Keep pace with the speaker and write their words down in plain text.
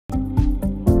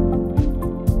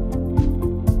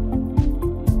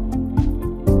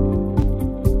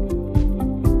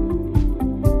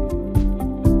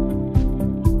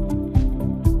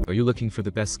looking for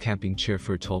the best camping chair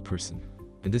for a tall person.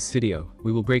 In this video,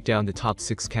 we will break down the top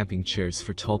 6 camping chairs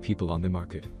for tall people on the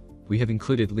market. We have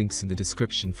included links in the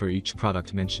description for each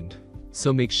product mentioned,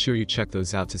 so make sure you check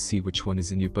those out to see which one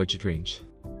is in your budget range.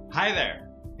 Hi there!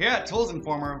 Here at Tools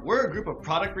Informer, we're a group of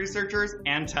product researchers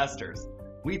and testers.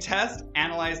 We test,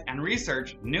 analyze, and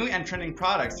research new and trending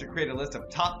products to create a list of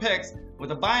top picks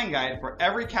with a buying guide for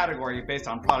every category based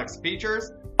on product's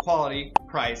features, quality,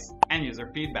 price, and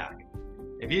user feedback.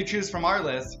 If you choose from our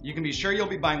list, you can be sure you'll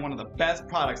be buying one of the best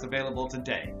products available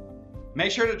today.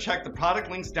 Make sure to check the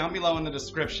product links down below in the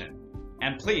description.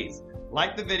 And please,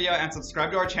 like the video and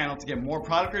subscribe to our channel to get more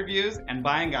product reviews and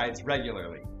buying guides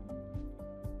regularly.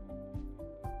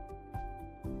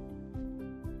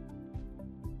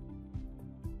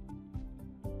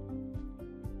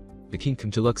 The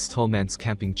Kingcom Deluxe Tallman's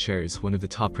Camping Chair is one of the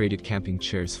top-rated camping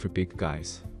chairs for big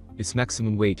guys. Its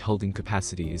maximum weight holding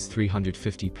capacity is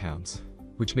 350 pounds,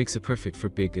 which makes it perfect for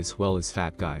big as well as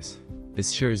fat guys.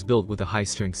 This chair is built with a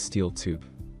high-strength steel tube.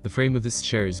 The frame of this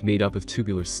chair is made up of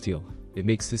tubular steel. It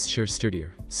makes this chair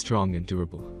sturdier, strong and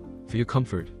durable. For your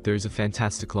comfort, there is a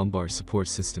fantastic lumbar support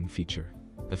system feature.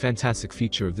 A fantastic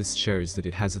feature of this chair is that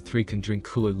it has a 3-can-drink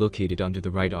cooler located under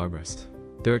the right armrest.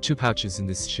 There are 2 pouches in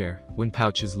this chair. One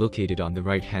pouch is located on the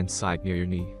right-hand side near your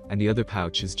knee, and the other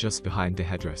pouch is just behind the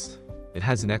headrest. It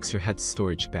has an extra head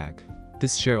storage bag.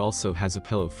 This chair also has a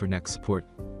pillow for neck support.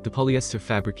 The polyester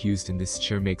fabric used in this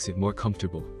chair makes it more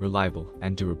comfortable, reliable,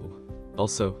 and durable.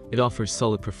 Also, it offers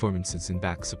solid performances in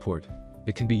back support.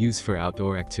 It can be used for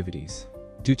outdoor activities.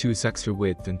 Due to its extra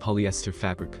width and polyester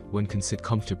fabric, one can sit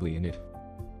comfortably in it.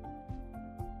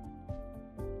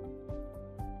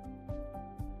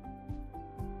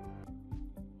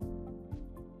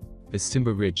 This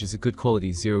Timber Ridge is a good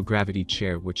quality zero-gravity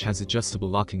chair which has adjustable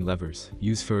locking levers,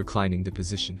 used for reclining the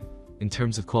position. In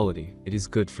terms of quality, it is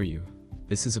good for you.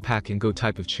 This is a pack-and-go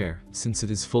type of chair, since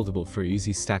it is foldable for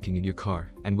easy stacking in your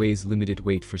car, and weighs limited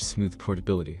weight for smooth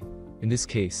portability. In this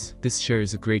case, this chair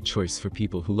is a great choice for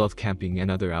people who love camping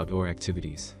and other outdoor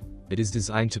activities. It is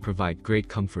designed to provide great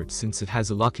comfort since it has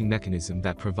a locking mechanism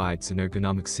that provides an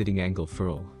ergonomic sitting angle for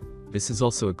all. This is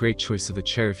also a great choice of a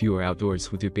chair if you are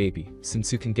outdoors with your baby,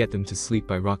 since you can get them to sleep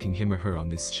by rocking him or her on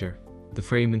this chair. The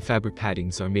frame and fabric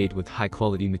paddings are made with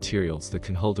high-quality materials that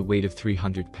can hold a weight of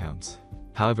 300 pounds.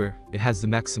 However, it has the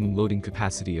maximum loading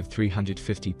capacity of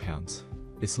 350 pounds.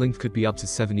 Its length could be up to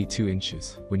 72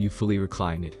 inches when you fully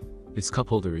recline it. Its cup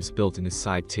holder is built in a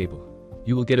side table.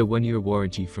 You will get a 1-year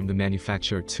warranty from the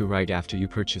manufacturer too right after you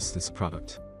purchase this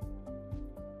product.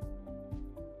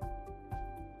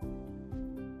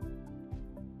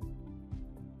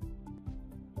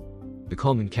 The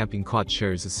Coleman Camping Quad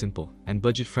Chair is a simple and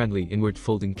budget-friendly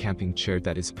inward-folding camping chair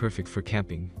that is perfect for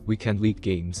camping, weekend league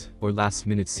games, or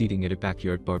last-minute seating at a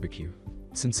backyard barbecue.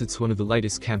 Since it's one of the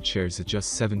lightest camp chairs at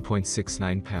just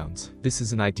 7.69 pounds, this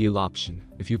is an ideal option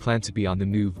if you plan to be on the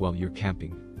move while you're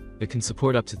camping. It can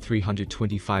support up to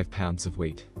 325 pounds of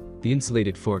weight. The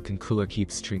insulated fork and cooler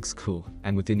keeps drinks cool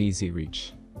and within easy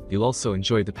reach. You'll also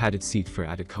enjoy the padded seat for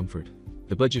added comfort.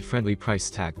 The budget-friendly price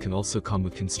tag can also come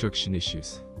with construction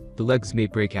issues. The legs may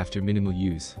break after minimal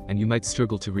use, and you might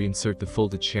struggle to reinsert the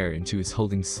folded chair into its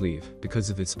holding sleeve because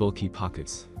of its bulky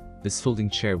pockets. This folding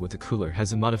chair with a cooler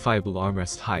has a modifiable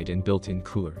armrest height and built-in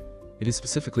cooler. It is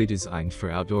specifically designed for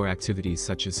outdoor activities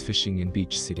such as fishing and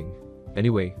beach sitting.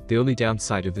 Anyway, the only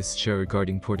downside of this chair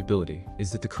regarding portability is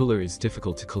that the cooler is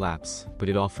difficult to collapse, but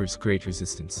it offers great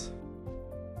resistance.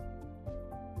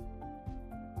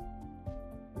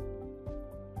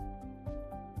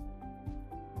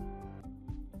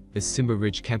 This Timber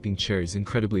Ridge camping chair is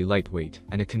incredibly lightweight,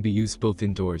 and it can be used both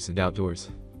indoors and outdoors.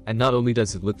 And not only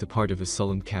does it look the part of a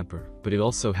sullen camper, but it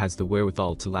also has the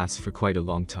wherewithal to last for quite a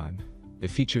long time. It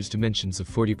features dimensions of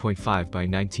 40.5 by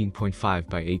 19.5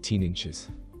 by 18 inches.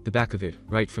 The back of it,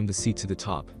 right from the seat to the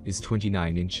top, is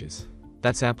 29 inches.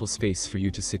 That's ample space for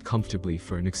you to sit comfortably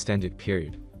for an extended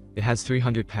period. It has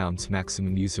 300 pounds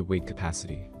maximum user weight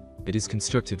capacity. It is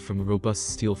constructed from a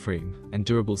robust steel frame and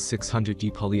durable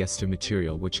 600D polyester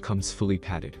material which comes fully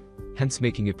padded, hence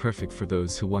making it perfect for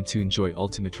those who want to enjoy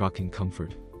ultimate rocking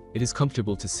comfort. It is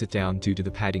comfortable to sit down due to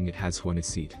the padding it has on its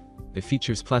seat. It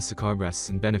features plastic armrests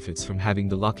and benefits from having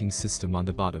the locking system on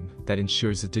the bottom that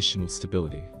ensures additional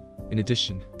stability. In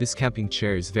addition, this camping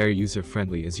chair is very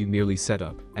user-friendly as you merely set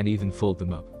up and even fold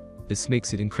them up. This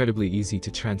makes it incredibly easy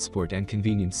to transport and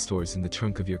convenience stores in the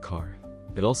trunk of your car.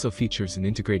 It also features an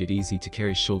integrated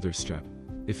easy-to-carry shoulder strap.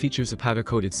 It features a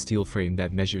powder-coated steel frame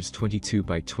that measures 22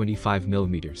 by 25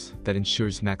 millimeters that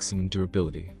ensures maximum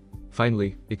durability.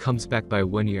 Finally, it comes backed by a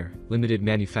 1-year, limited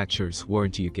manufacturer's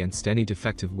warranty against any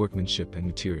defective workmanship and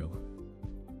material.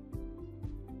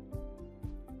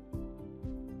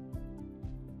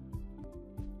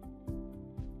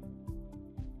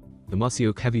 The Mossy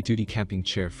Oak heavy-duty camping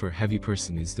chair for a heavy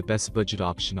person is the best budget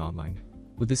option online.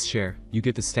 With this chair, you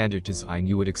get the standard design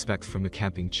you would expect from a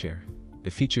camping chair.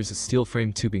 It features a steel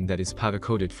frame tubing that is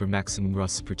powder-coated for maximum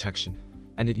rust protection.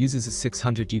 And it uses a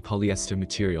 600G polyester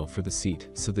material for the seat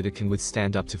so that it can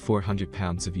withstand up to 400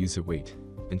 pounds of user weight.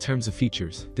 In terms of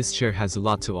features, this chair has a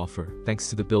lot to offer thanks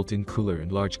to the built-in cooler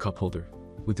and large cup holder.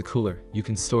 With the cooler, you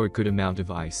can store a good amount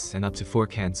of ice and up to 4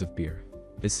 cans of beer.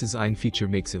 This design feature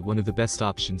makes it one of the best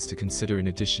options to consider in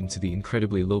addition to the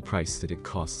incredibly low price that it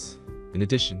costs. In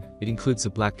addition, it includes a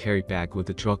black carry bag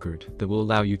with a drawguard that will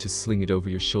allow you to sling it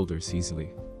over your shoulders easily.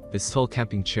 This tall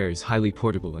camping chair is highly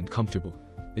portable and comfortable.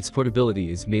 Its portability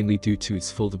is mainly due to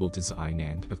its foldable design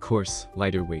and, of course,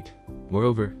 lighter weight.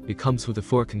 Moreover, it comes with a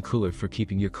fork and cooler for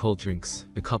keeping your cold drinks,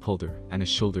 a cup holder, and a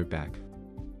shoulder bag.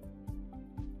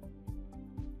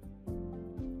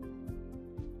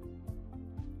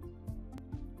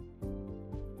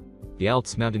 The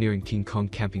Alps Mountaineering King Kong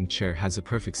camping chair has a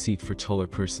perfect seat for taller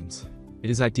persons.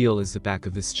 It is ideal as the back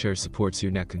of this chair supports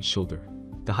your neck and shoulder.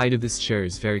 The height of this chair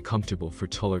is very comfortable for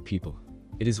taller people.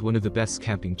 It is one of the best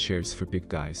camping chairs for big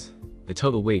guys. The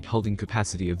total weight holding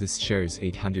capacity of this chair is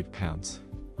 800 pounds,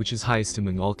 which is highest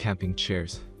among all camping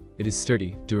chairs. It is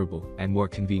sturdy, durable, and more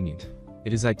convenient.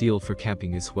 It is ideal for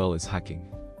camping as well as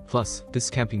hiking. Plus,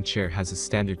 this camping chair has a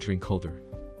standard drink holder.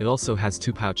 It also has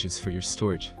 2 pouches for your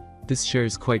storage. This chair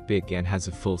is quite big and has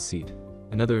a full seat.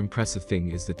 Another impressive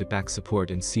thing is that the back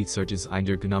support and seats are designed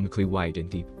ergonomically wide and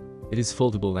deep. It is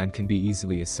foldable and can be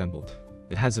easily assembled.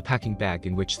 It has a packing bag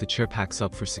in which the chair packs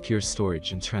up for secure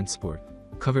storage and transport.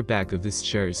 Cover bag of this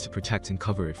chair is to protect and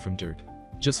cover it from dirt.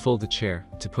 Just fold the chair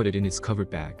to put it in its cover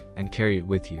bag and carry it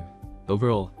with you.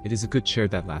 Overall, it is a good chair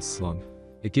that lasts long.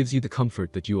 It gives you the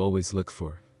comfort that you always look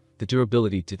for. The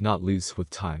durability did not lose with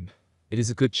time. It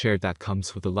is a good chair that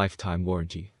comes with a lifetime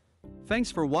warranty.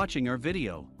 Thanks for watching our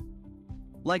video.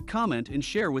 Like, comment, and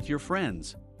share with your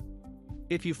friends.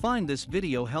 If you find this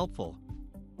video helpful,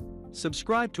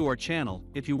 subscribe to our channel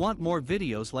if you want more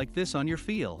videos like this on your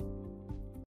feel.